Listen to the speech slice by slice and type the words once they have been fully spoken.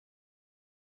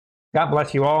God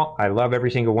bless you all. I love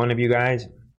every single one of you guys.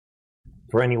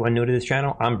 For anyone new to this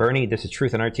channel, I'm Bernie. This is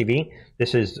Truth on Art TV.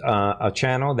 This is a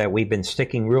channel that we've been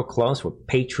sticking real close with,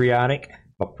 patriotic.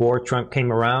 Before Trump came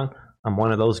around, I'm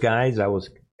one of those guys. I was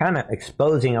kind of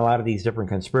exposing a lot of these different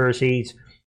conspiracies.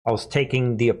 I was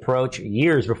taking the approach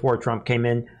years before Trump came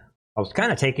in. I was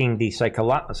kind of taking the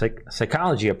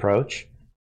psychology approach.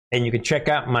 And you can check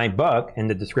out my book in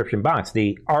the description box,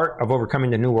 The Art of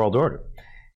Overcoming the New World Order.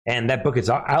 And that book is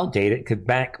outdated because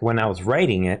back when I was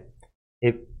writing it,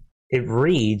 it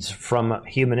reads from a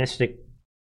humanistic,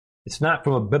 it's not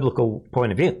from a biblical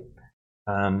point of view.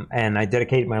 And I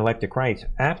dedicated my life to Christ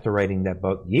after writing that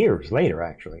book, years later,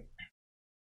 actually.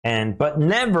 But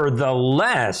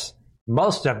nevertheless,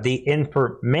 most of the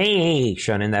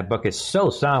information in that book is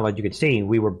so solid. You can see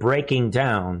we were breaking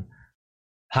down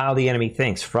how the enemy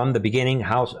thinks from the beginning,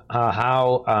 how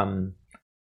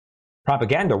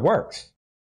propaganda works,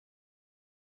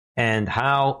 and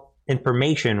how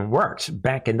information works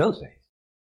back in those days.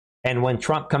 And when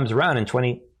Trump comes around in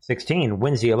 2016,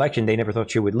 wins the election they never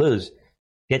thought she would lose,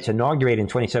 gets inaugurated in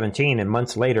 2017, and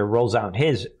months later rolls out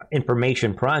his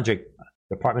information project,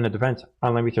 Department of Defense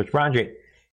Online Research Project,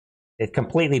 it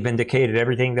completely vindicated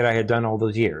everything that I had done all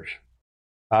those years.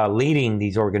 Leading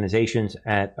these organizations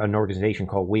at an organization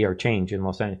called We Are Change in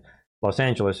Los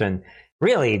Angeles, and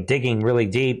really digging really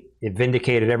deep. It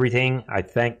vindicated everything. I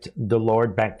thanked the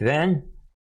Lord back then.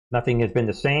 Nothing has been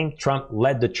the same. Trump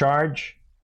led the charge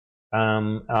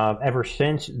ever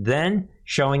since then,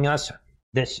 showing us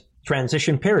this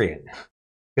transition period.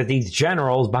 Because these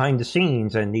generals behind the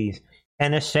scenes and these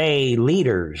NSA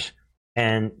leaders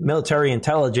and military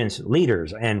intelligence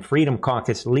leaders and Freedom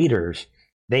Caucus leaders,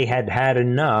 they had had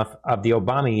enough of the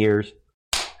Obama years,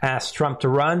 asked Trump to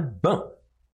run, boom.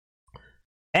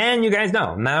 And you guys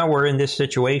know, now we're in this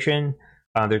situation.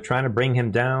 They're trying to bring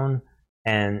him down,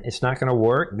 and it's not going to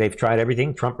work. They've tried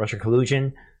everything, Trump-Russia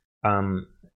collusion. We're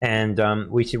going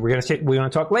to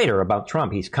talk later about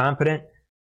Trump. He's competent.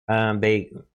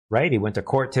 He went to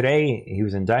court today. He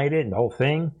was indicted and the whole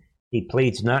thing. He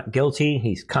pleads not guilty.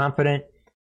 He's confident.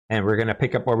 And we're going to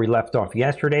pick up where we left off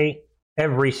yesterday.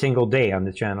 Every single day on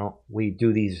the channel, we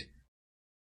do these.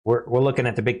 We're looking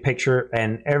at the big picture,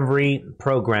 and every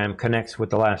program connects with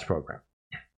the last program.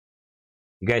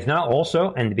 You guys know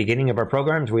also, in the beginning of our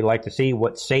programs, we like to see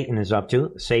what Satan is up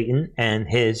to. Satan and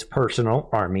his personal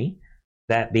army,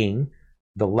 that being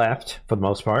the left for the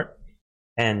most part.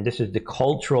 And this is the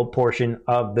cultural portion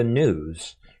of the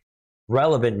news,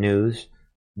 relevant news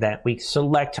that we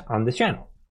select on the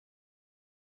channel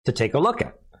to take a look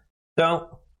at.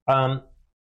 So,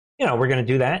 we're going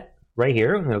to do that right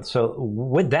here. So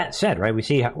with that said, right, we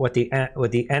see what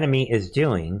the enemy is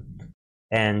doing.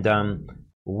 And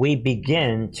we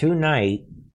begin tonight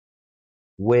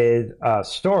with a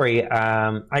story.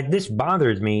 This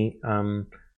bothers me,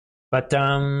 but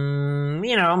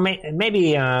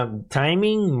maybe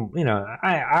timing.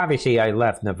 I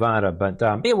left Nevada,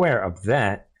 but be aware of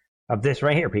that, of this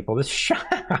right here, people. This is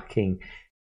shocking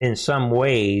in some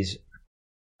ways.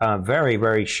 Very,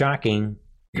 very shocking.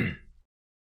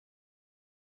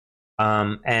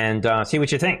 See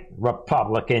what you think.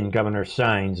 Republican governor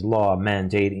signs law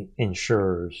mandating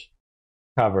insurers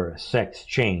cover sex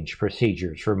change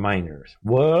procedures for minors.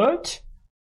 What?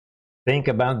 Think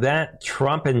about that.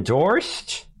 Trump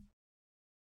endorsed?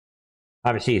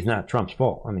 Obviously, it's not Trump's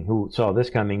fault. I mean, who saw this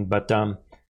coming? But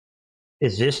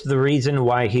is this the reason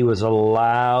why he was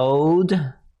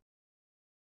allowed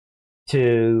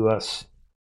to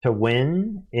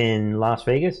win in Las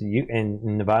Vegas,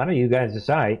 in Nevada? You guys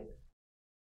decide.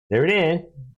 There it is.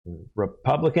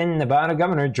 Republican Nevada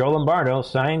Governor Joe Lombardo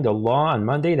signed a law on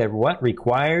Monday that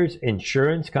requires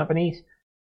insurance companies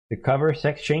to cover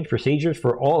sex change procedures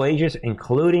for all ages,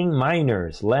 including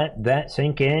minors. Let that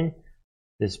sink in.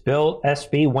 This bill,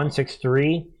 SB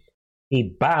 163,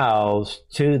 he bows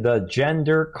to the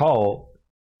gender cult.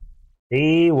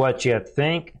 See what you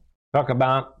think. Talk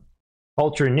about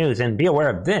culture news, and be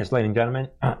aware of this, ladies and gentlemen.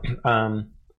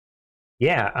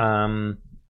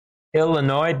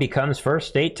 Illinois becomes first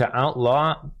state to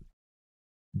outlaw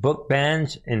book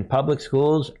bans in public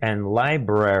schools and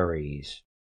libraries.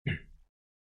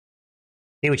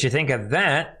 See what you think of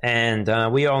that.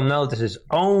 And we all know this is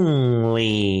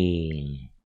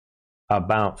only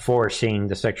about forcing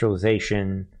the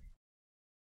sexualization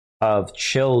of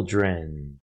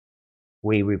children.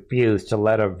 We refuse to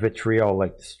let a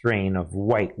vitriolic strain of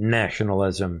white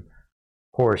nationalism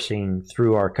coursing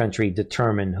through our country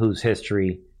determine whose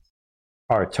history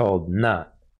are told.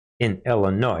 Not in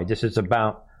Illinois. This is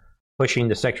about pushing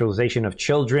the sexualization of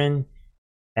children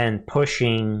and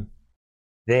pushing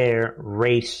their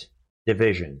race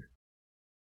division.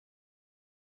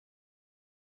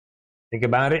 Think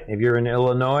about it. If you're in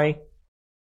Illinois,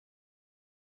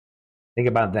 think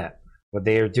about that, what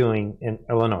they are doing in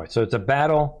Illinois. So it's a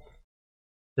battle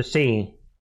to see.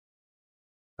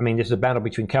 I mean, this is a battle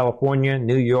between California,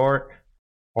 New York,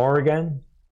 Oregon,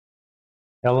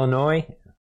 Illinois.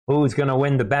 Who's going to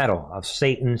win the battle of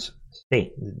Satan's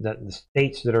state, the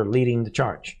states that are leading the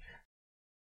charge?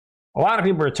 A lot of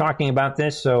people are talking about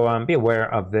this, so be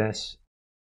aware of this.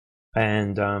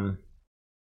 And I'm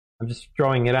just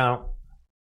throwing it out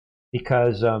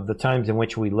because of the times in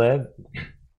which we live.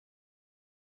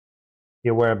 Be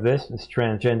aware of this. This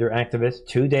transgender activist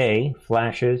today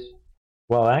flashes.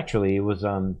 Well, actually, it was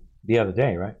the other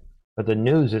day, right? But the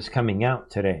news is coming out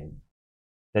today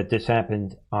that this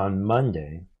happened on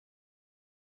Monday.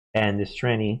 And this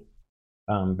tranny,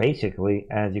 basically,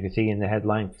 as you can see in the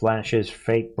headline, flashes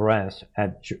fake breasts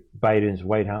at Biden's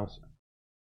White House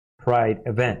Pride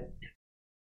event.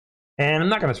 And I'm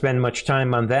not going to spend much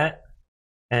time on that.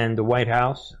 And the White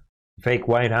House, fake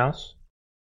White House,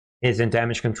 is in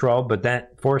damage control. But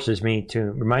that forces me to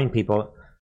remind people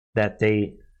that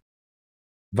they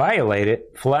violated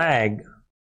flag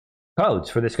codes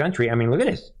for this country. I mean, look at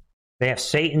this. They have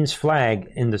Satan's flag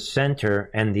in the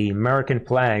center and the American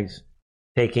flags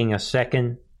taking a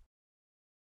second,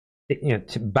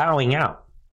 bowing out.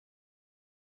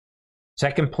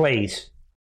 Second place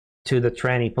to the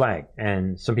tranny flag.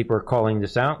 And some people are calling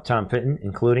this out, Tom Fitton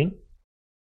including.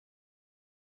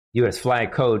 U.S.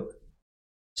 flag code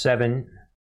 7E,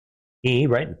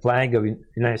 right? The flag of the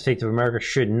United States of America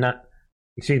should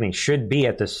be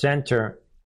at the center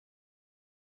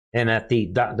and at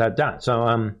the ...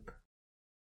 So,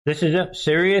 this is a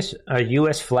serious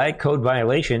U.S. flag code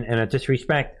violation and a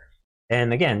disrespect.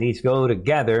 And again, these go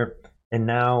together. And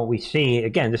now we see,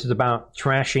 again, this is about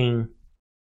trashing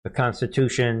the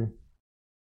Constitution.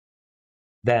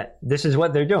 That this is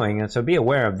what they're doing. And so be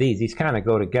aware of these. These kind of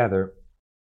go together.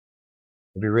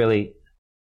 If you really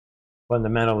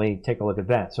fundamentally take a look at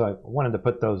that. So I wanted to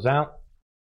put those out.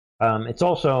 It's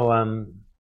also,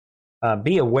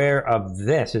 be aware of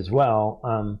this as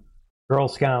well. Girl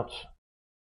Scouts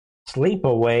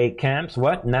sleepaway camps,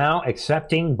 what now?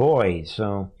 Accepting boys.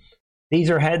 So these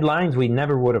are headlines we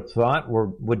never would have thought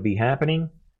would be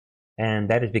happening. And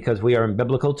that is because we are in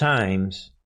biblical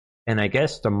times. And I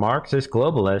guess the Marxist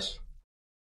globalists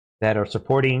that are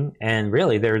supporting, and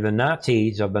really they're the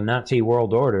Nazis of the Nazi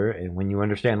world order. And when you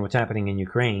understand what's happening in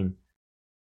Ukraine,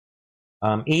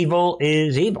 evil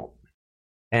is evil.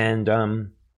 And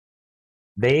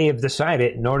they have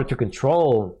decided in order to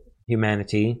control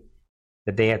humanity,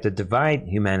 that they had to divide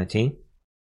humanity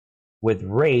with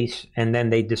race, and then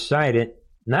they decided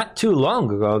not too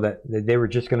long ago that they were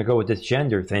just going to go with this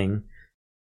gender thing,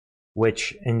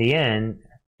 which in the end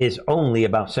is only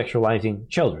about sexualizing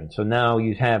children. So now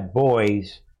you have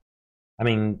boys. I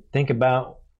mean, think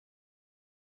about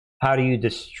how do you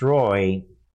destroy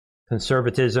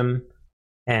conservatism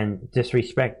and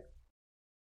disrespect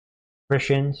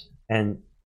Christians and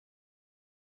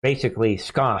basically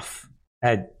scoff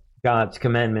at God's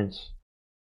commandments,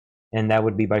 and that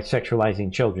would be by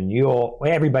sexualizing children.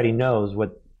 Everybody knows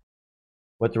what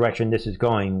direction this is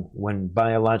going when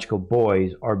biological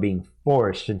boys are being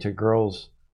forced into girls'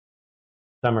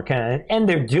 summer camp, and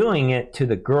they're doing it to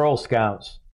the Girl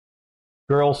Scouts.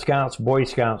 Girl Scouts, Boy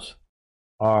Scouts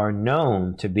are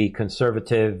known to be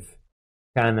conservative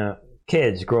kind of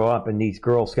kids. Grow up in these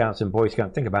Girl Scouts and Boy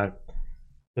Scouts. Think about it.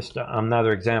 Just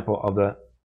another example of the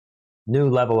new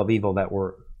level of evil that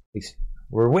we're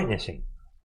witnessing.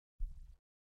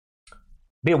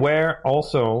 Be aware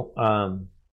also,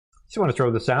 just want to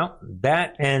throw this out.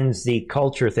 That ends the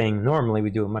culture thing. Normally we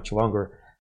do a much longer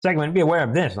segment. Be aware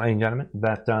of this, ladies and gentlemen,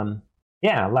 that,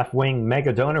 left-wing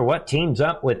mega donor, what teams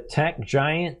up with tech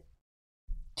giant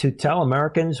to tell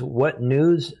Americans what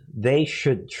news they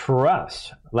should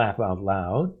trust. Laugh out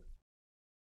loud.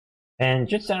 And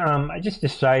just, I just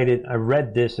decided, I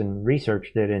read this and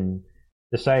researched it and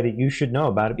decided you should know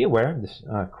about it. Be aware. This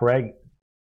Craig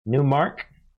Newmark,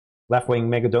 left-wing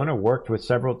mega donor, worked with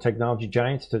several technology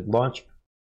giants to launch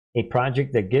a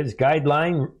project that gives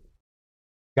guidelines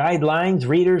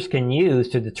readers can use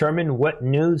to determine what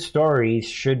news stories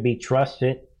should be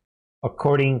trusted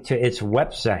according to its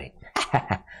website.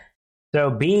 So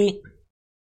be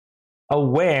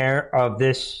aware of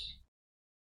this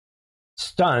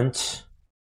stunt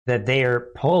that they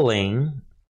are pulling.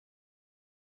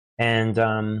 And,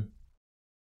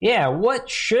 what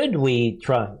should we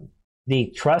trust?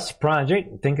 The Trust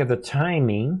Project, think of the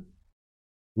timing,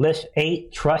 lists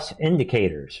 8 trust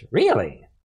indicators. Really?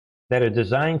 that are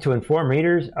designed to inform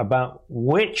readers about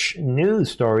which news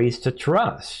stories to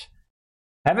trust.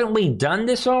 Haven't we done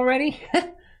this already?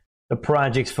 The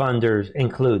project's funders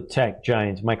include tech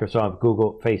giants Microsoft,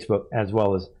 Google, Facebook, as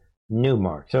well as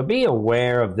Newmark. So be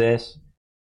aware of this.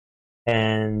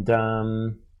 And I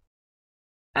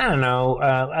don't know.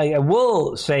 I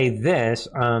will say this.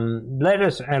 Let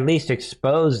us at least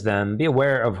expose them. Be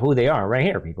aware of who they are right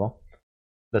here, people.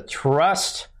 The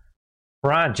Trust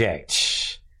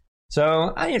Project.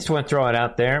 So I just want to throw it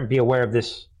out there and be aware of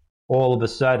this all of a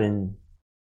sudden.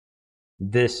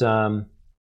 This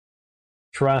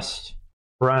Trust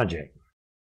Project.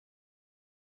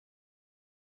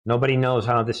 Nobody knows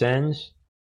how this ends.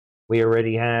 We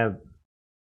already have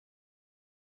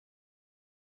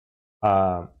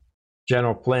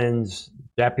General Flynn's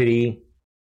deputy,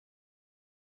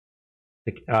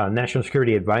 national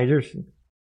security advisors,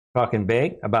 talking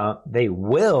big about they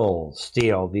will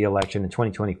steal the election in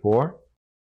 2024.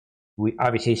 We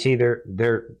obviously see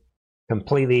they're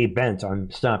completely bent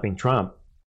on stopping Trump.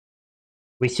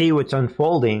 We see what's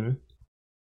unfolding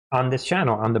on this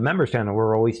channel, on the members channel.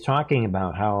 We're always talking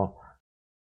about how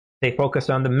they focus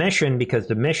on the mission because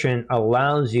the mission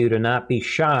allows you to not be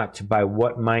shocked by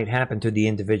what might happen to the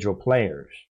individual players.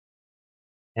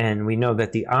 And we know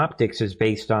that the optics is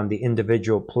based on the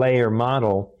individual player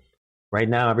model. Right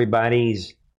now,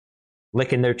 everybody's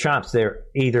licking their chops. They're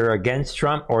either against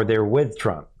Trump or they're with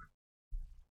Trump.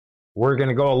 We're going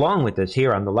to go along with this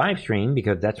here on the live stream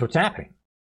because that's what's happening.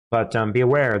 But be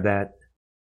aware that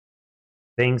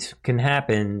things can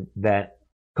happen that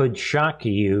could shock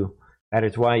you. That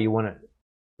is why you want to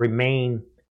remain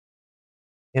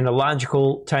in a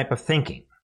logical type of thinking.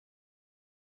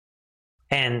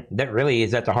 And that really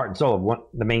is at the heart and soul of what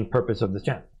the main purpose of the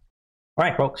channel. All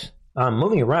right, folks,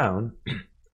 moving around,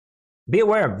 be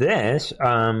aware of this.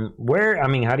 How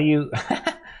do you...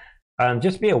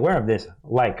 just be aware of this,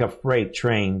 like a freight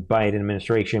train, Biden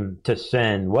administration to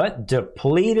send what?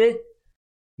 Depleted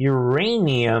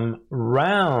uranium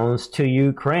rounds to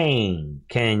Ukraine.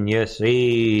 Can you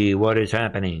see what is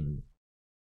happening?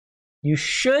 You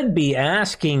should be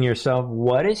asking yourself,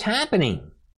 what is happening?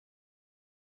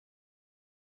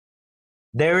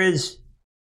 There is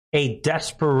a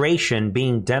desperation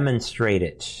being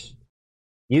demonstrated.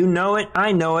 You know it,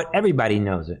 I know it, everybody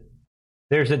knows it.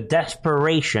 There's a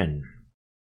desperation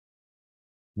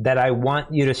that I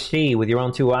want you to see with your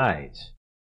own two eyes.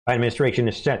 Our administration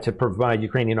is set to provide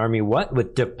Ukrainian army what?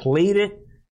 With depleted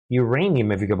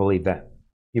uranium, if you can believe that.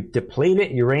 You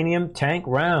depleted uranium tank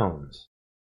rounds.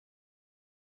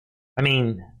 I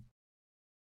mean,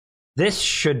 this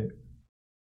should,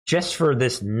 just for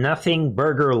this nothing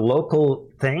burger local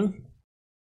thing,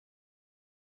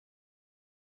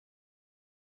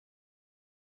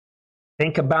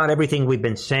 think about everything we've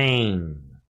been saying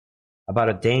about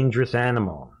a dangerous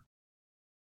animal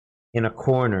in a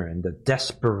corner and the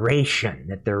desperation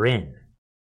that they're in.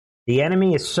 The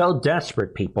enemy is so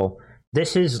desperate, people.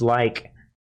 This is like,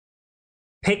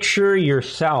 picture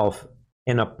yourself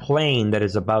in a plane that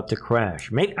is about to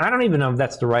crash. Maybe, I don't even know if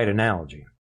that's the right analogy.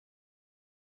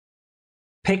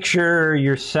 Picture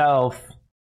yourself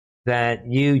that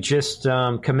you just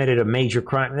committed a major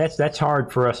crime. That's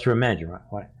hard for us to imagine,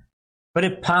 right? But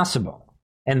it's possible.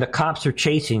 And the cops are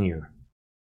chasing you.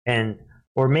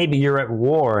 Or maybe you're at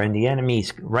war and the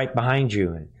enemy's right behind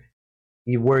you,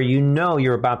 where you know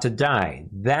you're about to die.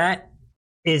 That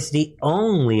is the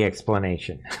only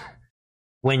explanation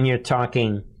when you're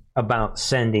talking about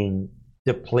sending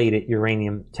depleted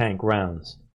uranium tank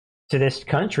rounds to this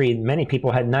country many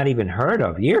people had not even heard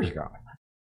of years ago.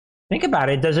 Think about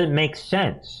it. Does it make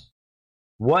sense?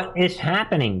 What is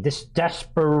happening? This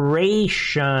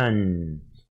desperation.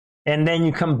 And then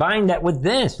you combine that with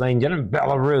this. Ladies and gentlemen,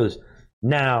 Belarus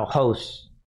now hosts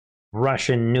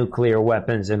Russian nuclear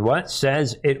weapons and what?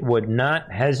 Says it would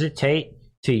not hesitate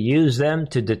to use them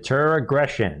to deter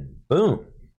aggression. Boom.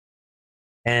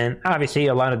 And obviously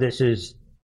a lot of this is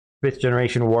fifth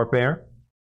generation warfare.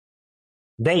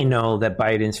 They know that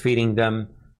Biden's feeding them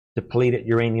depleted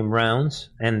uranium rounds.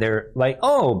 And they're like,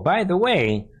 oh, by the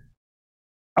way,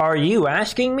 are you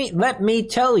asking me? Let me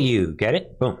tell you. Get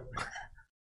it? Boom.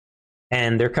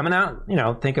 And they're coming out,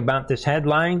 think about this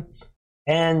headline.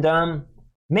 And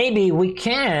maybe we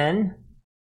can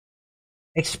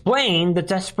explain the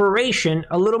desperation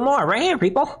a little more. Right here,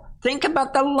 people. Think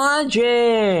about the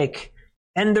logic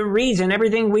and the reason,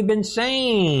 everything we've been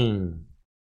saying.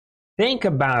 Think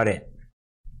about it.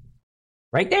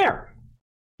 Right there.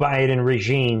 Biden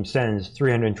regime sends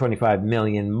 $325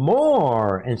 million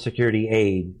more in security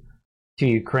aid to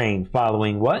Ukraine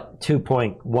following what?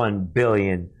 $2.1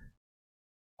 billion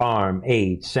arm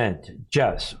aid sent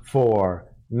just 4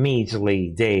 measly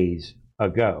days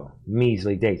ago.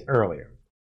 Measly days earlier.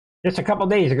 Just a couple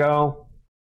days ago.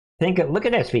 Look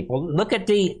at this, people. Look at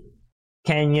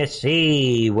can you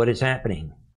see what is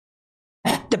happening?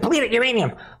 Depleted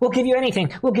uranium. We'll give you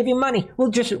anything. We'll give you money. We'll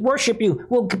just worship you.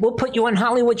 We'll put you on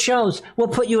Hollywood shows. We'll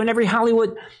put you in every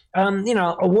Hollywood,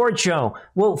 award show.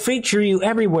 We'll feature you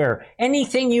everywhere.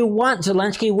 Anything you want,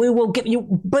 Zelensky, we will give you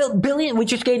billion. We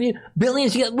just gave you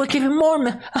billions. We'll give you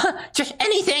more. Just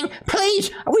anything,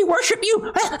 please. We worship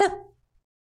you.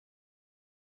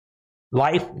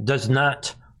 Life does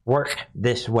not work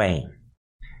this way.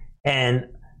 And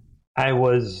I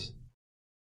was,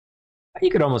 you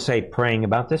could almost say, praying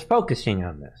about this, focusing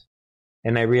on this.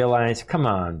 And I realized, come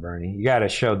on, Bernie, you got to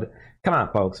show, come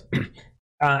on, folks.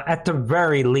 At the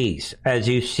very least, as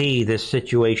you see this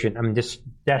situation, this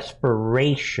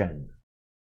desperation,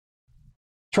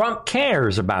 Trump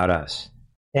cares about us.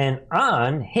 And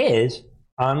on his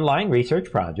online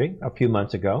research project a few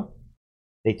months ago,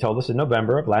 they told us in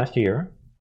November of last year,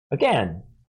 again,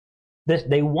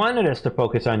 they wanted us to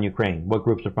focus on Ukraine. What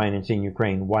groups are financing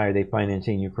Ukraine? Why are they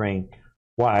financing Ukraine?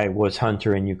 Why was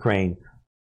Hunter in Ukraine?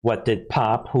 What did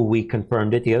Pop, who we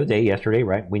confirmed it the other day, yesterday,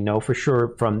 right? We know for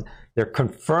sure they're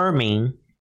confirming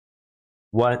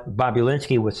what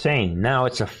Bobulinski was saying. Now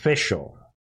it's official.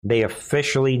 They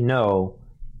officially know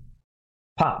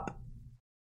Pop.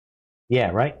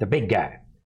 Yeah, right? The big guy.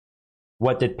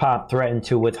 What did Pop threaten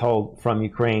to withhold from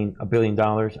Ukraine? $1 billion?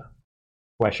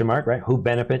 Question mark, right? Who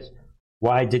benefits?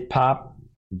 Why did Pop,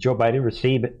 Joe Biden,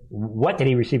 receive it? What did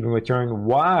he receive in return?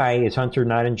 Why is Hunter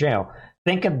not in jail?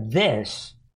 Think of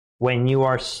this when you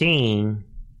are seeing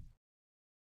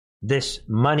this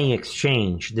money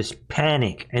exchange, this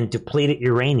panic and depleted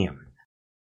uranium.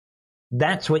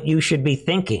 That's what you should be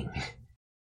thinking.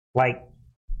 Like,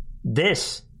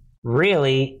 this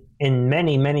really, in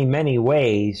many, many, many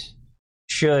ways,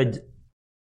 should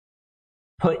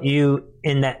put you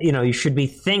in that, you should be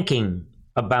thinking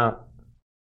about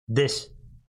this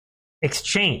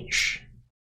exchange.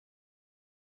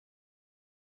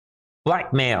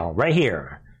 Blackmail, right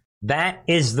here. That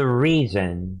is the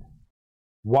reason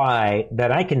why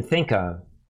that I can think of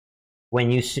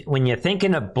when you're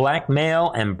thinking of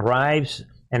blackmail and bribes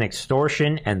and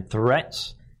extortion and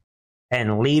threats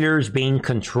and leaders being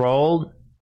controlled.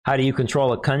 How do you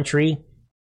control a country?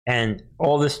 And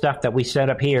all this stuff that we set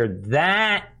up here,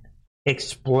 that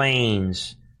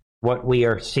explains what we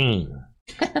are seeing.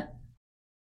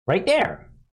 Right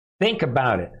there. Think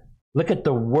about it. Look at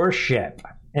the worship.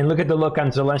 And look at the look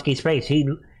on Zelensky's face. He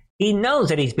knows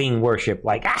that he's being worshipped.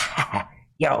 Like,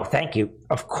 yo, thank you.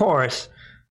 Of course,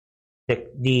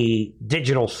 the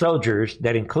digital soldiers,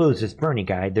 that includes this Bernie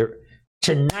guy, they're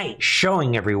tonight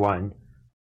showing everyone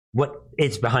what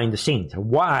is behind the scenes.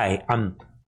 Why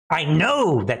I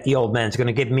know that the old man's going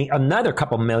to give me another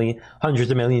couple million,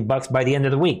 hundreds of million bucks by the end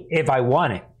of the week if I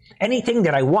want it. Anything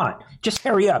that I want, just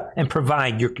hurry up and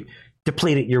provide your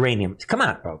depleted uranium. Come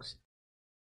on, folks.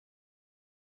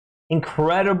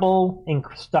 Incredible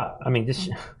stuff.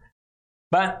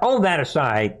 But all that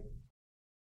aside,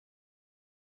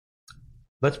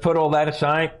 let's put all that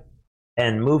aside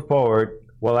and move forward.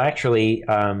 Well, actually,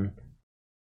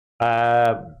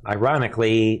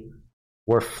 ironically,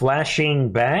 we're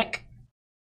flashing back.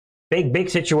 Big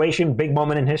situation, big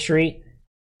moment in history.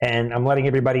 And I'm letting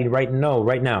everybody know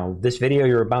right now, this video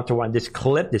you're about to watch,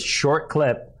 this short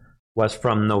clip was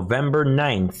from November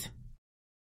 9th,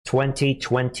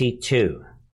 2022.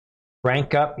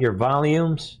 Crank up your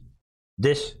volumes.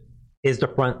 This is the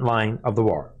front line of the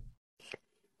war.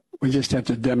 We just have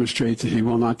to demonstrate that he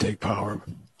will not take power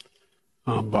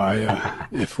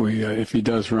if he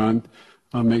does run,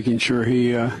 making sure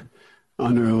he,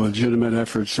 under legitimate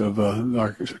efforts of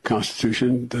our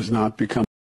Constitution, does not become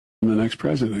the next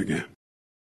president again.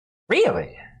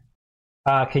 Really?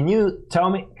 Can you tell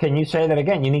me? Can you say that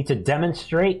again? You need to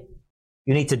demonstrate.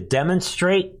 You need to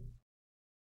demonstrate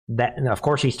that. And of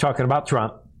course, he's talking about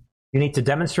Trump. You need to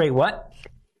demonstrate what?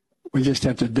 We just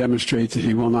have to demonstrate that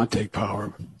he will not take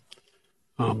power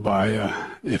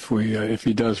if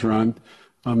he does run,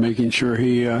 making sure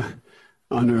he,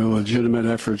 under legitimate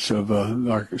efforts of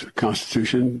our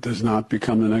Constitution, does not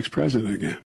become the next president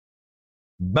again.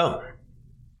 Boom.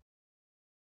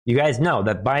 You guys know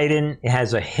that Biden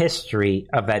has a history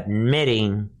of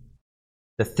admitting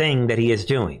the thing that he is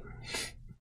doing.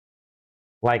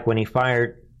 Like when he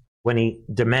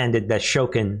demanded that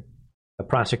Shokin, the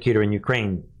prosecutor in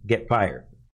Ukraine, get fired.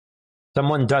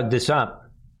 Someone dug this up,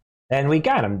 and we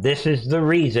got him. This is the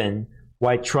reason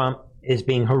why Trump is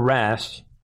being harassed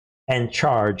and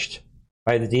charged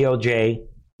by the DOJ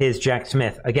Here's Jack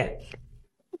Smith again.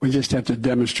 We just have to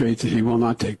demonstrate that he will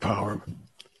not take power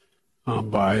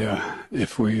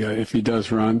if he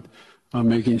does run,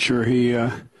 making sure he,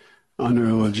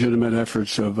 under legitimate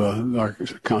efforts of our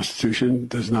Constitution,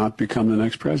 does not become the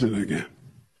next president again.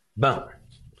 Boom.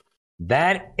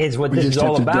 That is what this is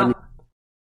all about.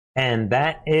 And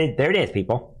there it is,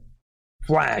 people.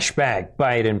 Flashback: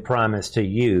 Biden promised to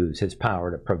use his power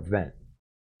to prevent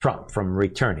Trump from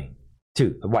returning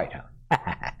to the White House.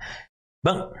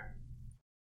 Boom.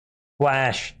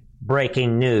 Flash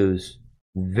breaking news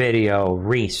video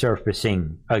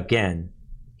resurfacing again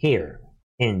here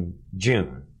in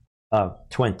June of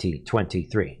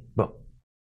 2023. Boom.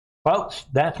 Folks,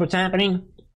 that's what's happening.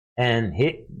 And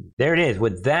there it is.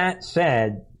 With that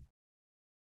said,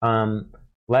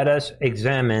 let us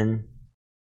examine.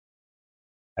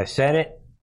 I said it.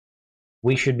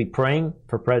 We should be praying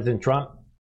for President Trump.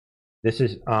 This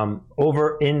is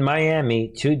over in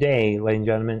Miami today, ladies and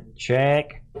gentlemen.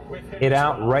 Check it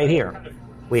out right here.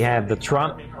 We have the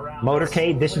Trump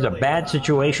motorcade. This is a bad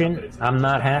situation. I'm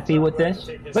not happy with this.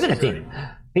 Look at this thing.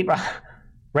 People,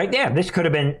 right there. This could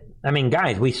have been, I mean,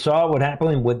 guys, we saw what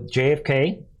happened with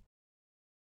JFK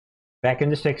back in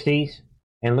the 60s.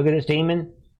 And look at this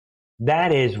demon.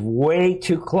 That is way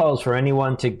too close for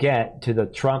anyone to get to the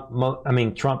Trump.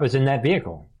 Trump is in that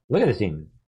vehicle. Look at this demon.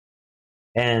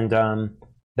 And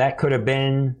that could have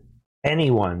been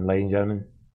anyone, ladies and gentlemen.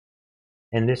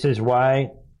 And this is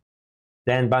why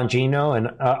Dan Bongino and,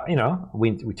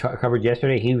 we covered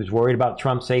yesterday, he was worried about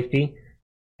Trump's safety.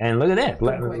 And look at this.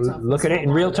 Look at it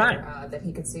in real time. That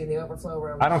he could see in the overflow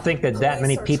room. I don't think that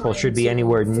many people should be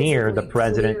anywhere near the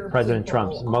President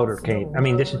Trump's motorcade. I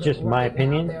mean, this is just my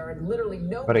opinion.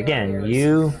 But again,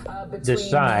 you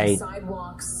decide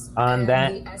on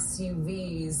that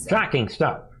shocking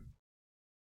stuff.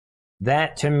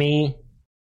 That, to me,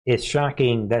 is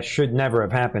shocking. That should never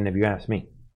have happened, if you ask me.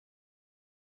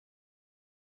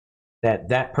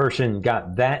 That person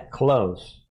got that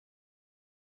close.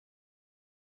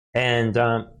 And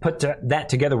put that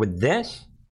together with this.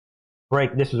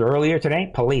 This was earlier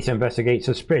today. Police investigate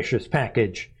suspicious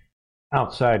package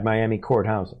outside Miami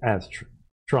courthouse as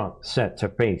Trump set to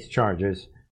face charges.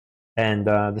 And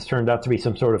this turned out to be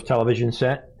some sort of television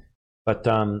set. But,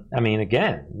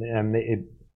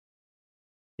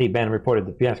 Steve Bannon reported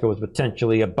the fiasco was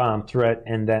potentially a bomb threat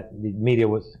and that the media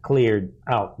was cleared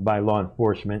out by law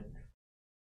enforcement.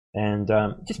 And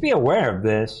just be aware of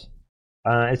this.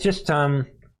 It's just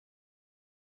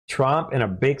Trump in a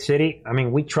big city. I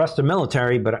mean, we trust the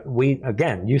military, but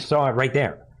you saw it right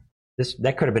there.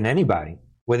 That could have been anybody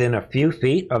within a few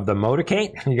feet of the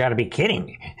motorcade. You got to be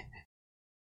kidding.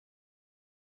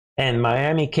 And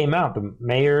Miami came out. The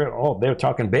mayor, they're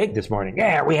talking big this morning.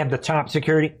 Yeah, we have the top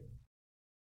security.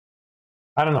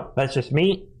 I don't know. That's just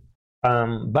me.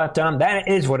 But that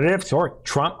is what it is. So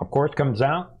Trump, of course, comes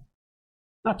out.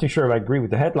 Not too sure if I agree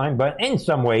with the headline, but in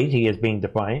some ways he is being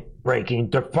defiant.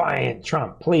 Defiant.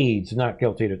 Trump pleads not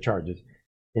guilty to charges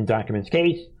in documents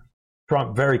case.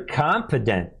 Trump very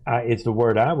confident is the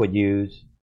word I would use.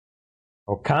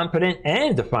 Or confident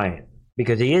and defiant.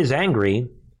 Because he is angry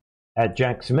at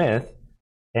Jack Smith.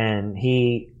 And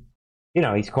he's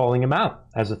calling him out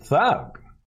as a thug.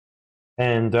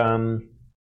 And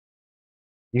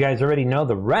you guys already know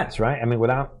the rest, right? I mean,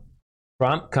 without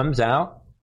Trump comes out.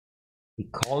 He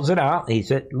calls it out. He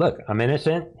said, look, I'm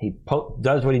innocent. He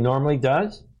does what he normally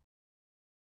does.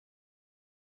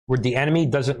 Where the enemy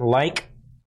doesn't like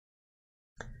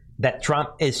that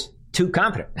Trump is too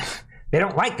confident. They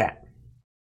don't like that.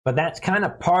 But that's kind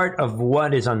of part of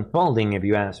what is unfolding, if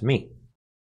you ask me.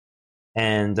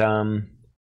 And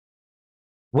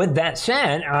with that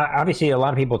said, obviously a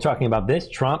lot of people are talking about this.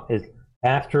 Trump is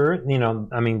after,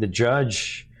 the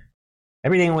judge...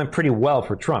 Everything went pretty well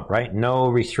for Trump, right? No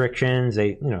restrictions.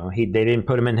 They didn't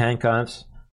put him in handcuffs.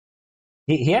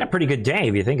 He had a pretty good day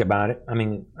if you think about it. I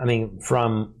mean,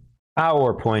 from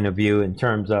our point of view, in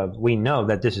terms of we know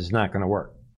that this is not going to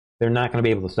work. They're not going to be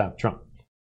able to stop Trump.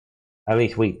 At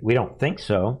least we don't think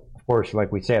so. Of course,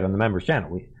 like we said on the members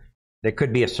channel, there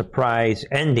could be a surprise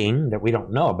ending that we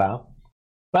don't know about.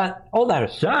 But all that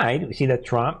aside, we see that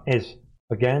Trump is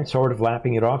again sort of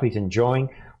lapping it off. He's enjoying.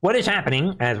 What is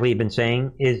happening, as we've been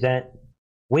saying, is that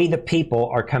we, the people,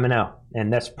 are coming out.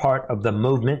 And that's part of the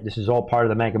movement. This is all part of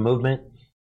the MAGA movement.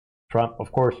 Trump,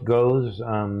 of course, goes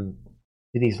to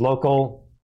these local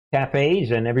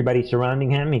cafes and everybody surrounding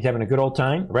him. He's having a good old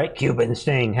time, right? Cubans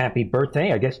saying happy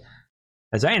birthday. I guess,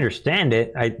 as I understand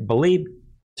it, I believe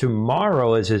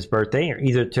tomorrow is his birthday, or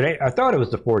either today. I thought it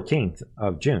was the 14th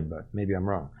of June, but maybe I'm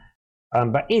wrong.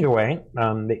 But either way,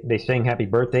 they sing happy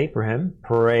birthday for him.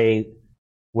 Parade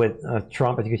with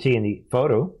Trump, as you can see in the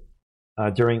photo,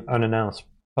 during unannounced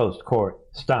post-court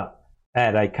stop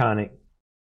at iconic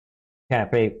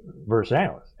Cafe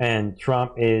Versailles. And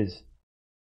Trump is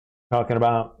talking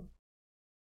about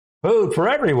food for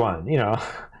everyone,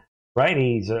 right?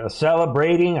 He's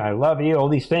celebrating, I love you, all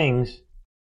these things.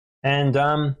 And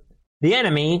the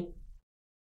enemy,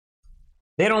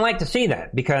 they don't like to see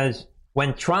that, because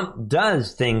when Trump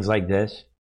does things like this,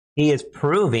 he is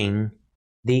proving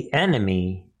the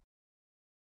enemy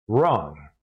wrong.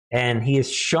 And he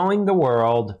is showing the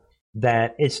world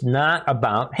that it's not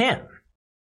about him.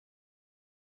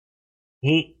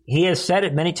 He has said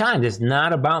it many times. It's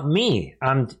not about me.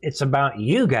 It's about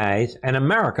you guys and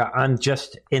America. I'm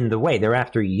just in the way. They're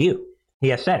after you. He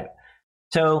has said it.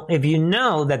 So if you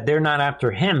know that they're not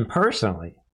after him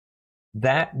personally,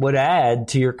 that would add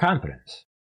to your confidence.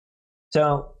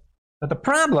 So, but the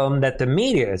problem that the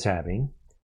media is having,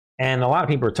 and a lot of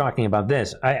people are talking about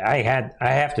this, I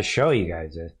have to show you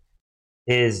guys this,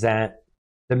 is that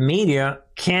the media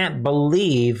can't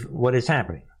believe what is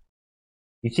happening.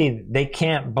 You see, they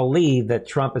can't believe that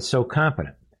Trump is so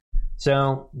confident.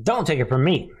 So don't take it from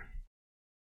me.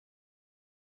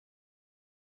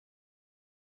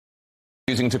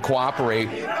 Using to cooperate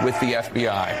with the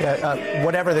FBI.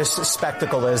 Whatever this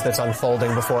spectacle is that's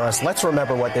unfolding before us, let's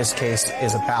remember what this case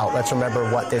is about. Let's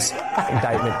remember what this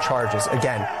indictment charges.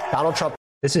 Again, Donald Trump.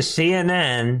 This is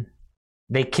CNN.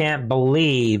 They can't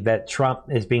believe that Trump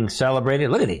is being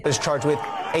celebrated. Look at it. Is charged with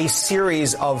a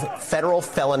series of federal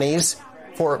felonies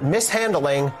for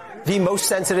mishandling the most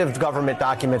sensitive government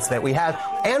documents that we have,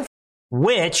 and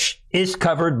which is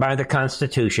covered by the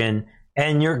Constitution,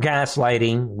 and your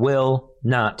gaslighting will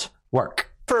not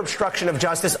work. For obstruction of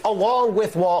justice, along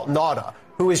with Walt Nauta,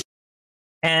 who is...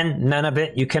 And none of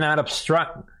it, you cannot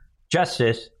obstruct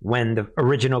justice when the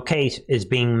original case is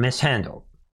being mishandled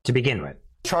to begin with.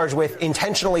 Charged with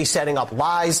intentionally setting up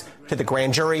lies to the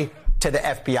grand jury, to the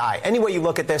FBI. Any way you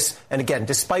look at this, and again,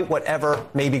 despite whatever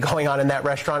may be going on in that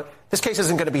restaurant, this case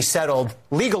isn't going to be settled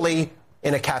legally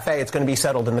in a cafe. It's going to be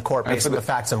settled in the court based on the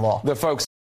facts and law. The folks.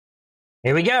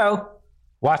 Here we go.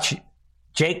 Watch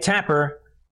Jake Tapper.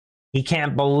 He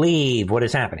can't believe what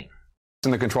is happening. In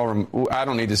the control room, I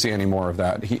don't need to see any more of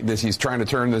that. He's trying to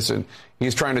turn this in.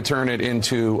 He's trying to turn it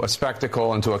into a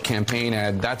spectacle, into a campaign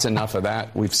ad. That's enough of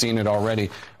that. We've seen it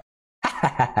already.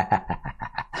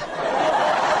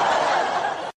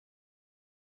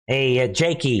 Hey,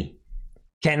 Jakey,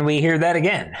 can we hear that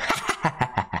again?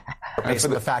 Based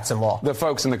on the facts and law. The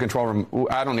folks in the control room,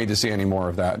 I don't need to see any more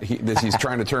of that. He's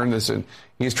trying to turn this in.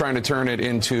 He's trying to turn it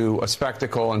into a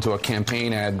spectacle, into a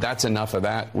campaign ad. That's enough of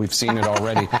that. We've seen it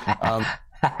already.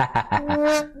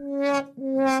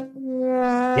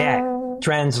 Yeah.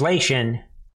 Translation.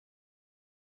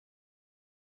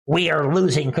 We are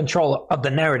losing control of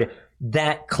the narrative.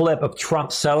 That clip of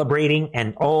Trump celebrating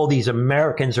and all these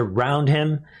Americans around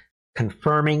him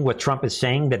confirming what Trump is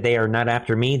saying, that they are not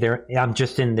after me. I'm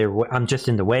just in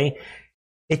the way.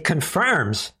 It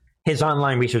confirms his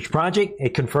online research project.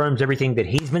 It confirms everything that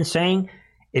he's been saying.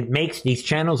 It makes these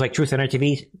channels like Truth and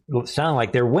RTV sound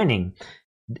like they're winning.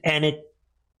 And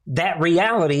that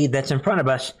reality that's in front of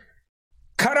us,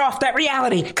 cut off that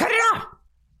reality. Cut it off.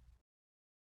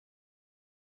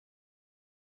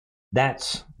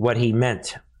 That's what he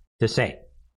meant to say.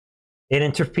 It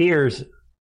interferes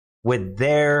with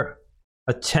their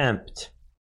attempt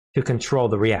to control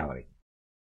the reality.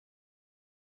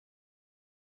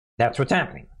 That's what's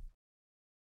happening.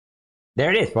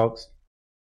 There it is, folks.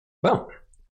 Boom.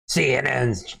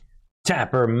 CNN's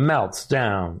Tapper melts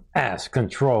down, asks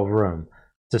control room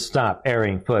to stop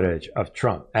airing footage of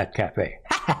Trump at cafe.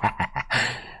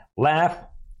 Laugh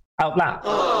out loud.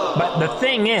 But the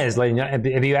thing is,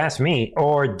 if you ask me,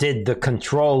 or did the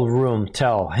control room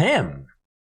tell him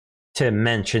to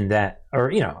mention that?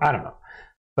 Or, I don't know.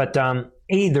 But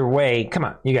either way, come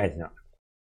on, you guys know.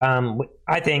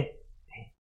 I think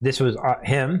this was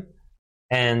him,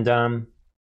 and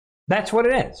that's what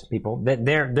it is, people. That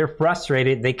they're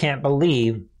frustrated. They can't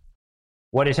believe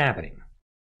what is happening.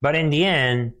 But in the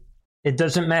end, it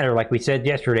doesn't matter. Like we said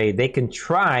yesterday, they can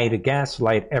try to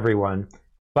gaslight everyone,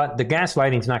 but the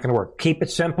gaslighting is not going to work. Keep it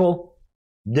simple.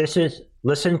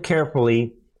 Listen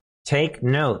carefully. Take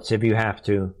notes if you have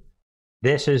to.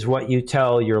 This is what you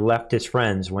tell your leftist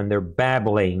friends when they're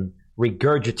babbling,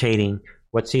 regurgitating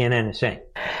what CNN is saying.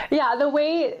 Yeah,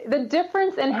 the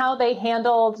difference in how they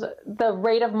handled the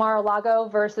raid of Mar-a-Lago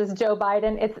versus Joe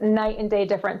Biden, it's night and day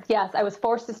difference. Yes, I was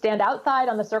forced to stand outside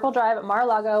on the Circle Drive at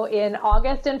Mar-a-Lago in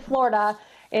August in Florida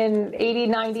in 80,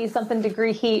 90 something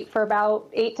degree heat for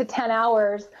about 8 to 10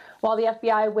 hours while the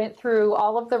FBI went through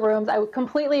all of the rooms. I would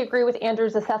completely agree with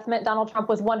Andrew's assessment. Donald Trump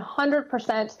was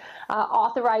 100%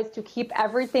 authorized to keep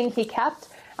everything he kept.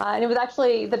 And it was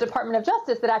actually the Department of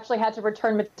Justice that actually had to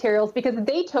return materials because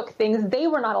they took things they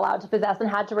were not allowed to possess and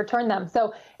had to return them.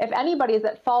 So if anybody is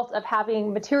at fault of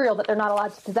having material that they're not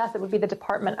allowed to possess, it would be the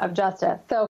Department of Justice.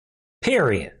 So,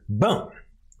 period. Boom.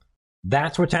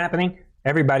 That's what's happening.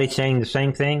 Everybody's saying the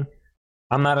same thing.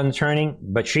 I'm not an attorney,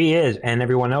 but she is, and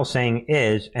everyone else saying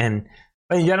is. And,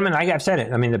 ladies and gentlemen, I've said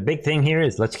it. I mean, the big thing here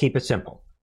is let's keep it simple.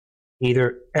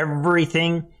 Either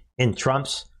everything in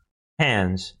Trump's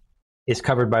hands is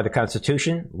covered by the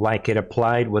Constitution, like it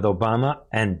applied with Obama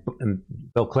and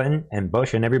Bill Clinton and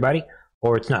Bush and everybody,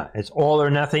 or it's not. It's all or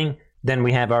nothing. Then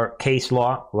we have our case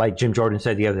law, like Jim Jordan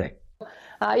said the other day.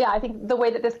 I think the way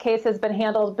that this case has been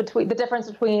handled, between the difference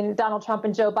between Donald Trump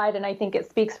and Joe Biden, I think it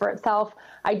speaks for itself.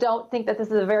 I don't think that this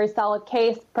is a very solid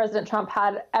case. President Trump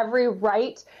had every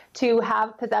right to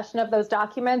have possession of those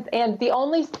documents. And the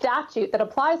only statute that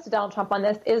applies to Donald Trump on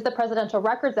this is the Presidential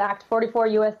Records Act, 44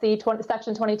 U.S.C.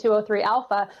 Section 2203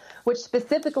 Alpha, which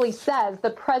specifically says the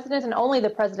president and only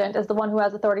the president is the one who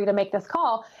has authority to make this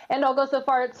call. And I'll go so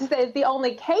far to say it's the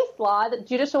only case law that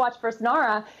Judicial Watch vs.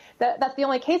 NARA, that's the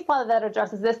only case law that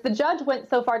addresses this. The judge went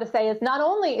so far to say is not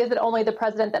only is it only the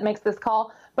president that makes this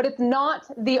call, but it's not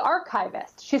the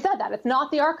archivist. She said that. It's not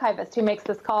the archivist who makes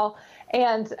this call.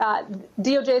 And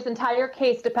DOJ's entire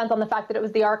case depends on the fact that it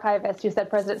was the archivist who said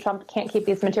President Trump can't keep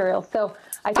these materials. So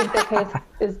I think their case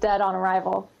is dead on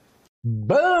arrival.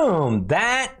 Boom.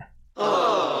 That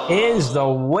is the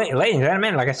way. Ladies and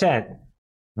gentlemen, like I said,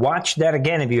 watch that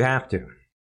again if you have to.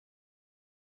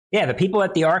 Yeah, the people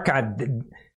at the archive,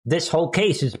 this whole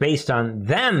case is based on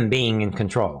them being in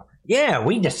control. Yeah,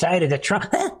 we decided that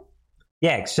Trump...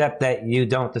 Yeah, except that you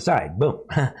don't decide. Boom.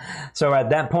 So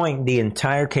at that point, the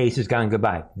entire case has gone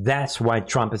goodbye. That's why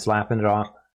Trump is laughing it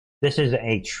off. This is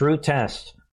a true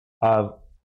test of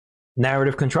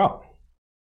narrative control.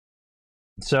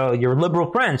 So your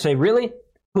liberal friends say, really?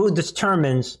 Who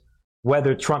determines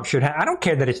whether Trump should have... I don't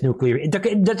care that it's nuclear. It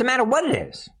doesn't matter what it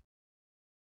is.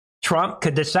 Trump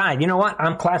could decide, you know what?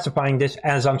 I'm classifying this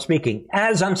as I'm speaking.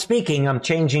 As I'm speaking, I'm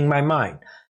changing my mind.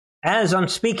 As I'm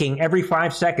speaking, every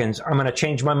 5 seconds, I'm going to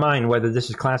change my mind whether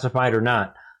this is classified or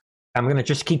not. I'm going to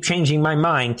just keep changing my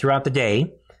mind throughout the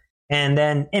day. And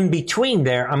then in between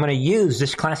there, I'm going to use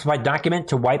this classified document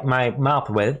to wipe my mouth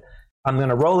with. I'm going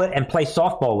to roll it and play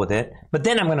softball with it. But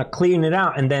then I'm going to clean it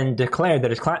out and then declare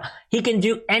that it's he can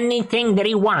do anything that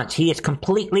he wants. He is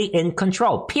completely in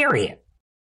control, period.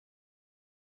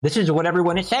 This is what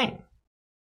everyone is saying.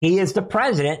 He is the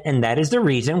president, and that is the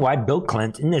reason why Bill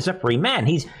Clinton is a free man.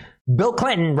 Bill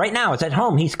Clinton right now is at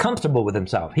home. He's comfortable with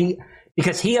himself.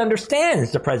 Because he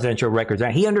understands the Presidential Records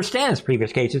Act. He understands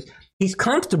previous cases. He's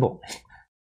comfortable.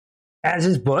 As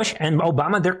is Bush and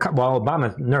Obama.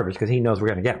 Obama's nervous because he knows we're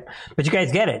going to get him. But you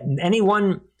guys get it.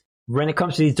 Anyone, when it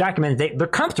comes to these documents, they're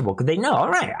comfortable because they know, all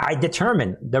right, I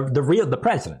determine the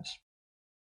presidents.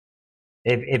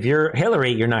 If you're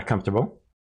Hillary, you're not comfortable.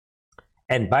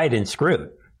 And Biden's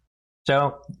screwed.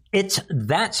 So it's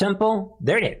that simple.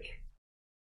 There it is.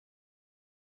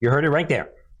 You heard it right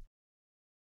there.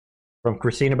 From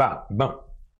Christina Bob. Boom.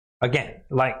 Again,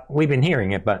 like we've been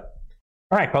hearing it, but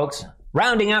all right, folks.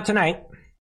 Rounding out tonight.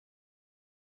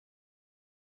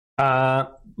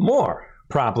 More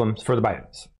problems for the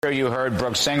Bidens. You heard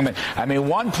Brooks Singleton. I mean,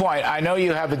 one point, I know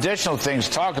you have additional things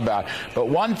to talk about, but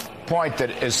one point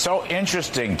that is so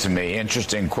interesting to me,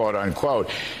 interesting quote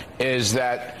unquote, is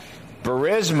that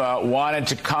Burisma wanted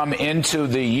to come into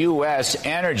the U.S.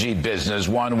 energy business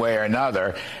one way or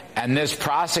another, and this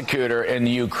prosecutor in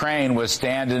Ukraine was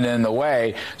standing in the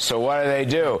way. So what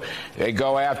do? They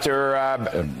go after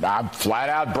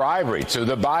flat-out bribery to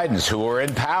the Bidens, who were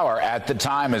in power at the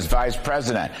time as vice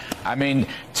president. I mean,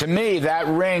 to me, that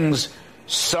rings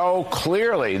so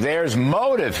clearly. There's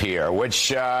motive here, which,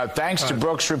 thanks to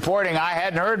Brooks' reporting, I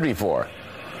hadn't heard before.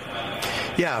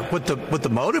 Yeah, what the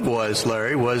motive was,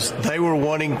 Larry, was they were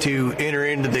wanting to enter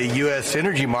into the U.S.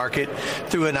 energy market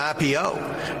through an IPO,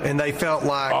 and they felt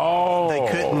like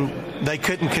they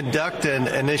couldn't conduct an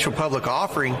initial public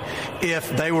offering if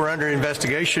they were under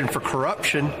investigation for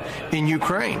corruption in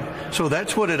Ukraine. So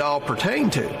that's what it all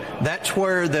pertained to. That's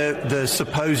where the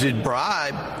supposed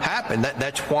bribe happened.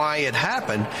 That's why it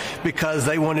happened, because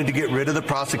they wanted to get rid of the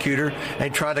prosecutor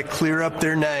and try to clear up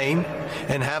their name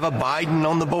and have a Biden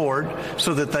on the board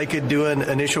so that they could do an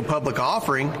initial public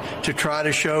offering to try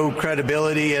to show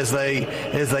credibility as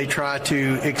they try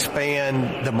to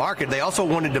expand the market. They also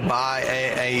wanted to buy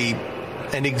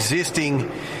an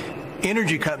existing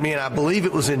energy company, and I believe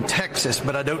it was in Texas,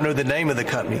 but I don't know the name of the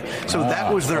company. So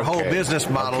that was their whole business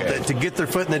model, that to get their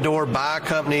foot in the door, buy a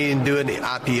company, and do an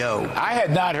IPO. I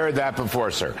had not heard that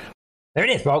before, sir. There it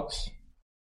is, folks.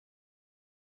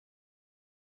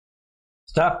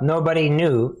 Stuff nobody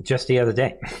knew just the other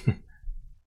day.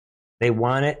 They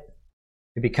wanted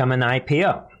to become an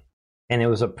IPO, and it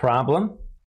was a problem.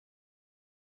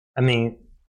 I mean,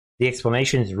 the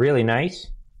explanation is really nice.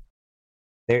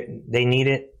 They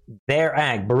needed their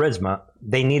Burisma.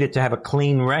 They needed to have a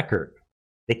clean record.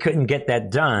 They couldn't get that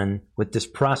done with this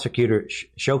prosecutor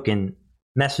Shokin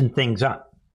messing things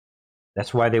up.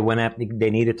 That's why they went after. They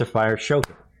needed to fire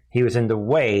Shokin. He was in the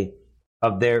way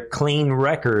of their clean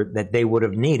record that they would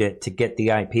have needed to get the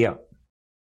IPO.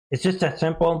 It's just that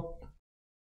simple.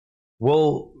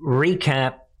 We'll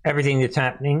recap everything that's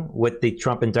happening with the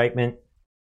Trump indictment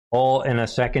all in a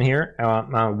second here.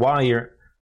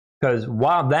 Because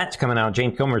while that's coming out,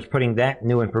 James Comer is putting that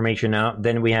new information out.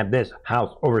 Then we have this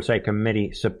House Oversight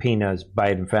Committee subpoenas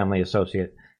Biden family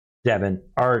associate Devin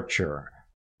Archer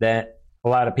that a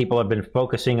lot of people have been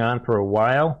focusing on for a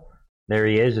while. There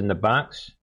he is in the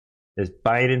box. This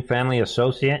Biden family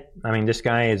associate. I mean, this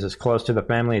guy is as close to the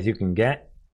family as you can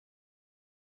get.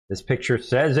 This picture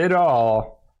says it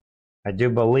all. I do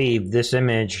believe this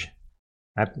image,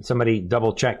 somebody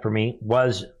double check for me,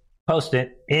 was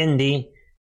posted in the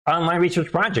online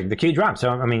research project, the Q drop. So,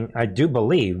 I mean, I do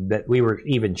believe that we were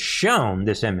even shown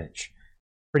this image.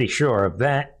 Pretty sure of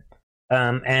that.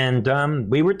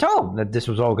 We were told that this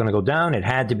was all going to go down. It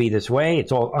had to be this way.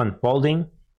 It's all unfolding.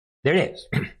 There it is.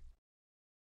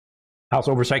 House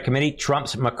Oversight Committee,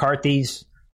 Trump's McCarthy's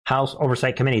House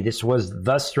Oversight Committee. This was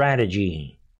the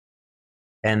strategy.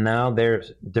 And now they're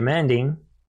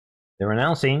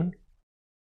announcing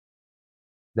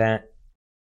that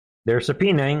they're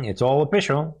subpoenaing, it's all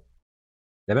official,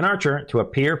 Devin Archer to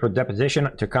appear for deposition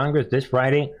to Congress this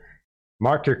Friday.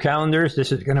 Mark your calendars.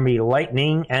 This is going to be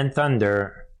lightning and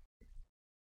thunder.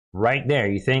 Right there.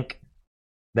 You think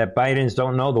that Bidens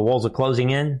don't know the walls are closing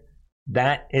in?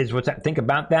 That is what's up. Think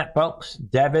about that, folks.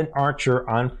 Devin Archer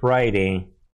on Friday.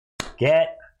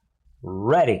 Get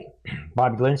ready.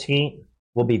 Bob Glinsky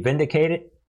will be vindicated.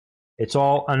 It's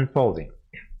all unfolding.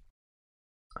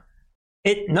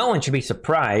 No one should be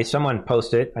surprised. Someone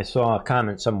posted, I saw a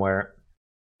comment somewhere,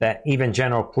 that even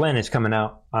General Flynn is coming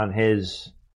out on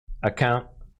his account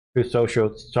through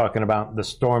social talking about the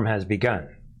storm has begun.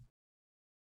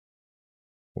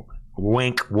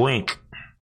 Wink, wink.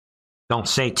 Don't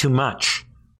say too much.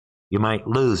 You might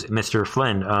lose, Mr.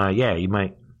 Flynn. Yeah, you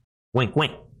might. Wink,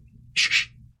 wink. Shh.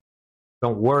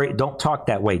 Don't worry. Don't talk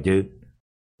that way, dude.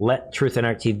 Let Truth and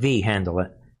Art TV handle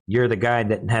it. You're the guy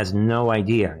that has no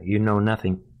idea. You know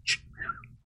nothing. Shh.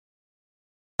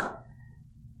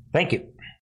 Thank you.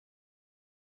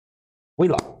 We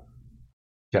love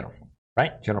General.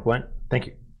 Right? General Flynn? Thank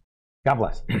you. God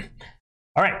bless.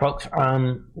 All right, folks.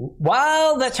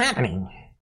 While that's happening,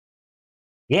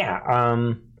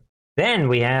 then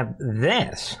we have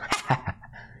this.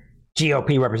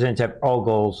 GOP Representative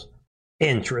Ogles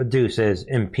introduces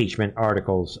impeachment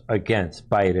articles against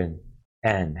Biden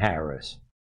and Harris.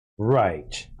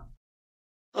 Right.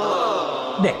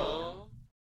 There.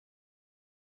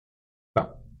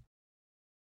 So,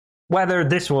 whether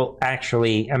this will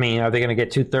actually, I mean, are they going to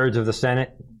get 2/3 of the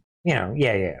Senate? Yeah.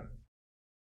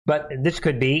 But this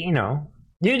could be,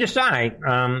 you decide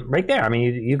right there. I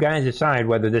mean, you guys decide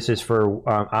whether this is for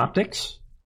optics.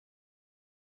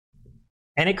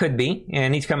 And it could be.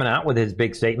 And he's coming out with his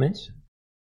big statements.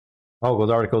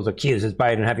 Ogle's articles accuses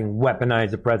Biden having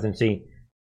weaponized the presidency.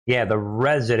 Yeah, the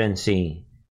residency,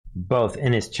 both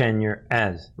in his tenure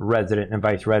as resident and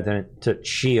vice president, to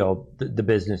shield the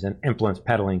business and influence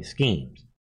peddling schemes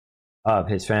of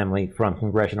his family from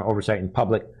congressional oversight and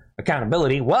public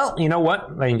accountability. Well, you know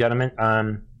what, ladies and gentlemen?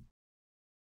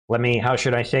 How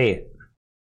should I say it?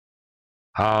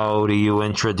 How do you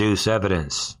introduce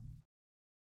evidence?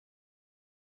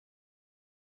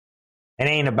 It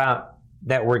ain't about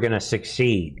that we're going to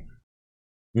succeed,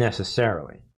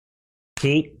 necessarily.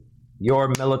 Keep your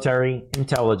military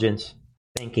intelligence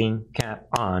thinking cap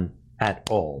on at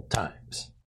all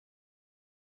times.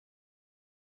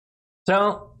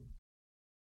 So,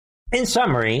 in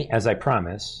summary, as I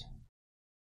promise,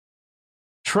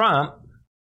 Trump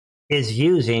is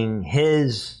using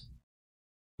his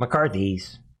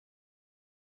McCarthy's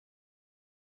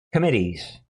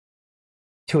committees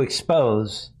to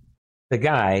expose the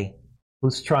guy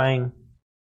who's trying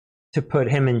to put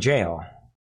him in jail.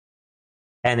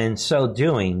 And in so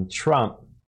doing, Trump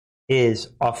is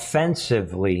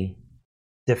offensively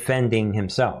defending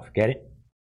himself. Get it?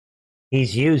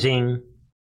 He's using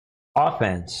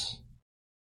offense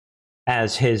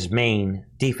as his main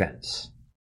defense.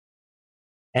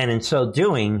 And in so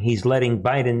doing, he's letting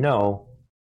Biden know,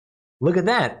 look at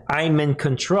that, I'm in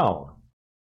control.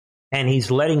 And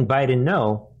he's letting Biden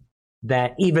know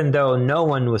that even though no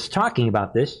one was talking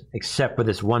about this, except for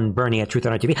this one Bernie at Truth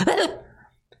on TV,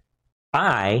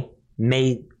 I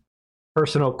made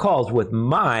personal calls with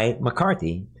my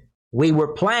McCarthy. We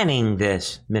were planning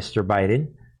this, Mr.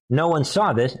 Biden. No one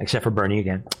saw this, except for Bernie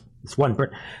again. It's one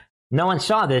Bernie. No one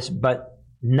saw this, but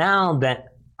now that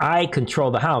I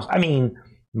control the House, I mean,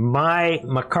 my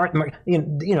McCarthy,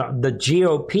 the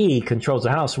GOP controls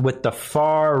the House with the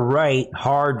far right,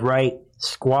 hard right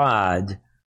squad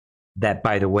that,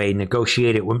 by the way,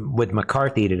 negotiated with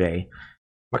McCarthy today.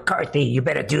 McCarthy, you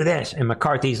better do this. And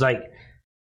McCarthy's like,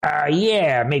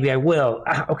 yeah, maybe I will.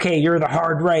 Okay, you're the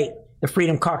hard right, the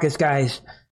Freedom Caucus guys.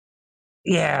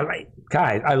 Yeah,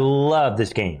 guys, I love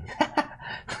this game.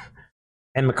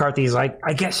 And McCarthy's like,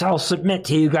 I guess I'll submit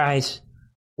to you guys.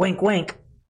 Wink, wink.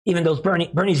 Even though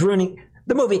Bernie's ruining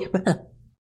the movie.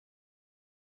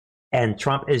 And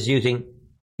Trump is using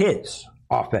his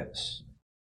offense.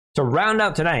 To round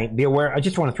out tonight, be aware, I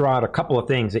just want to throw out a couple of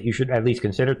things that you should at least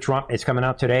consider. Trump is coming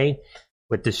out today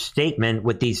with this statement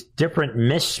with these different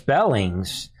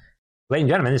misspellings. Ladies and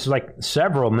gentlemen, this is like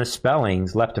several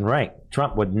misspellings left and right.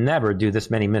 Trump would never do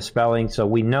this many misspellings, so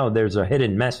we know there's a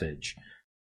hidden message.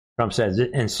 Trump says,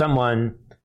 and someone,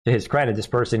 to his credit, this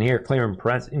person here, clear and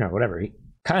whatever, he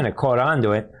kind of caught on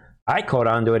to it. I caught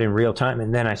on to it in real time,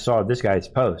 and then I saw this guy's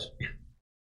post.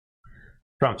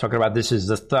 Trump talking about this is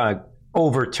the thug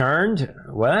overturned.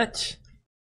 What?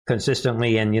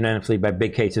 Consistently and unanimously by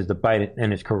big cases, the Biden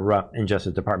and his corrupt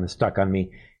Justice Department stuck on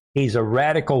me. He's a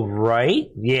radical right?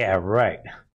 Yeah, right.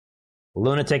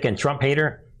 Lunatic and Trump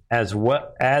hater, as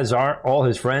are all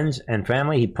his friends and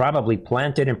family. He probably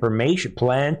planted,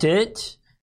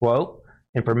 quote,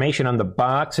 information on the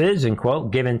boxes, and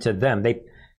quote, given to them. They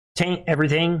taint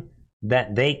everything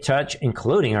that they touch,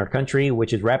 including our country,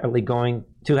 which is rapidly going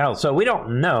to hell. So we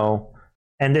don't know.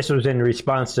 And this was in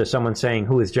response to someone saying,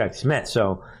 who is Jack Smith?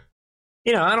 So,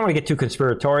 I don't want to get too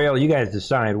conspiratorial. You guys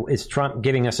decide. Is Trump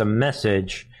giving us a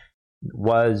message?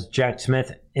 Was Jack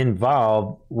Smith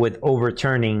involved with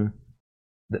overturning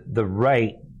the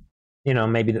right,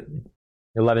 maybe the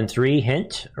 11-3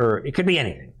 hint, or it could be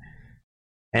anything.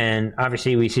 And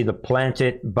obviously we see the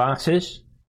planted boxes.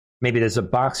 Maybe there's a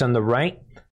box on the right.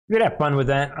 You could have fun with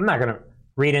that. I'm not going to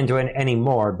read into it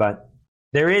anymore, but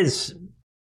there is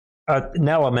an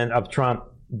element of Trump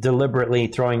deliberately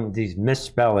throwing these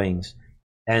misspellings,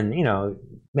 and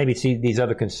maybe see these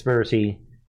other conspiracy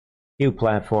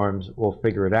platforms will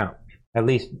figure it out. At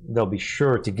least they'll be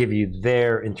sure to give you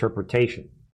their interpretation.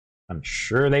 I'm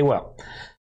sure they will.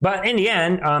 But in the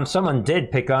end, someone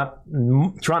did pick up.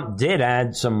 Trump did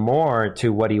add some more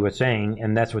to what he was saying,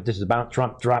 and that's what this is about.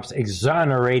 Trump drops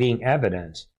exonerating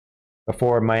evidence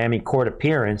before a Miami court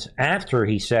appearance after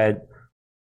he said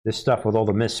this stuff with all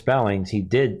the misspellings. He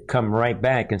did come right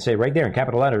back and say right there in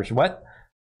capital letters, what?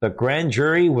 The grand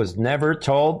jury was never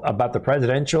told about the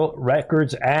Presidential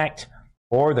Records Act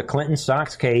or the Clinton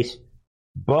Sox case,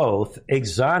 both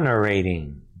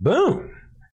exonerating. Boom.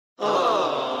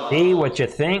 See what you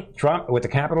think? Trump with the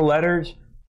capital letters,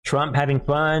 Trump having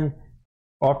fun,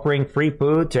 offering free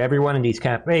food to everyone in these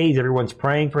cafes. Everyone's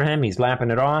praying for him. He's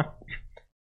laughing it off.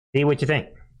 See what you think.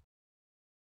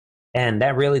 And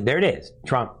that really, there it is.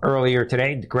 Trump earlier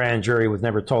today, the grand jury was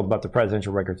never told about the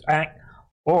Presidential Records Act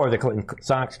or the Clinton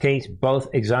Sox case, both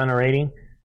exonerating.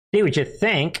 See what you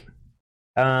think.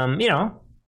 What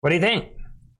do you think?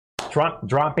 Trump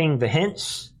dropping the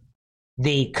hints,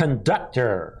 the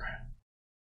conductor,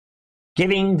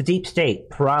 giving the deep state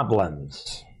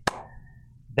problems.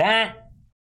 That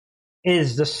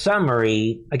is the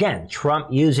summary. Again, Trump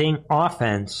using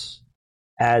offense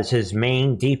as his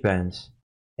main defense.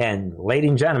 And ladies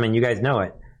and gentlemen, you guys know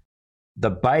it.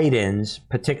 The Bidens,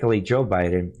 particularly Joe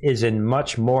Biden, is in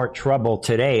much more trouble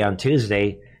today on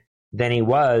Tuesday than he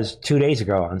was 2 days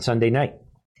ago on Sunday night.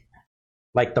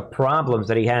 Like the problems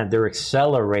that he had, they're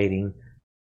accelerating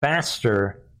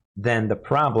faster than the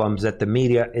problems that the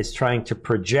media is trying to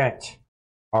project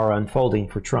are unfolding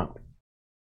for Trump.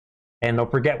 And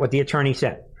don't forget what the attorney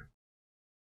said.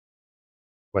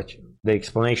 The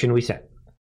explanation we said.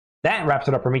 That wraps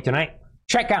it up for me tonight.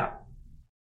 Check out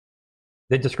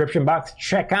the description box.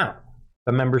 Check out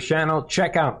the members channel.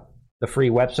 Check out the free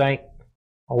website.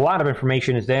 A lot of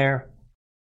information is there.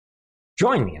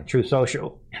 Join me on Truth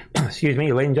Social. Excuse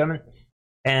me, ladies and gentlemen.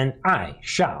 And I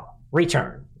shall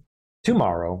return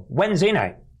tomorrow, Wednesday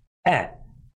night at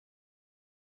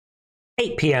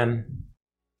 8 p.m.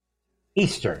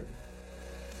 Eastern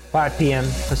 5 p.m.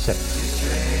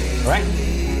 Pacific. All right?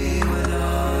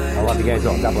 I love you guys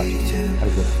all. God bless you.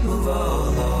 Have a good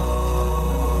one.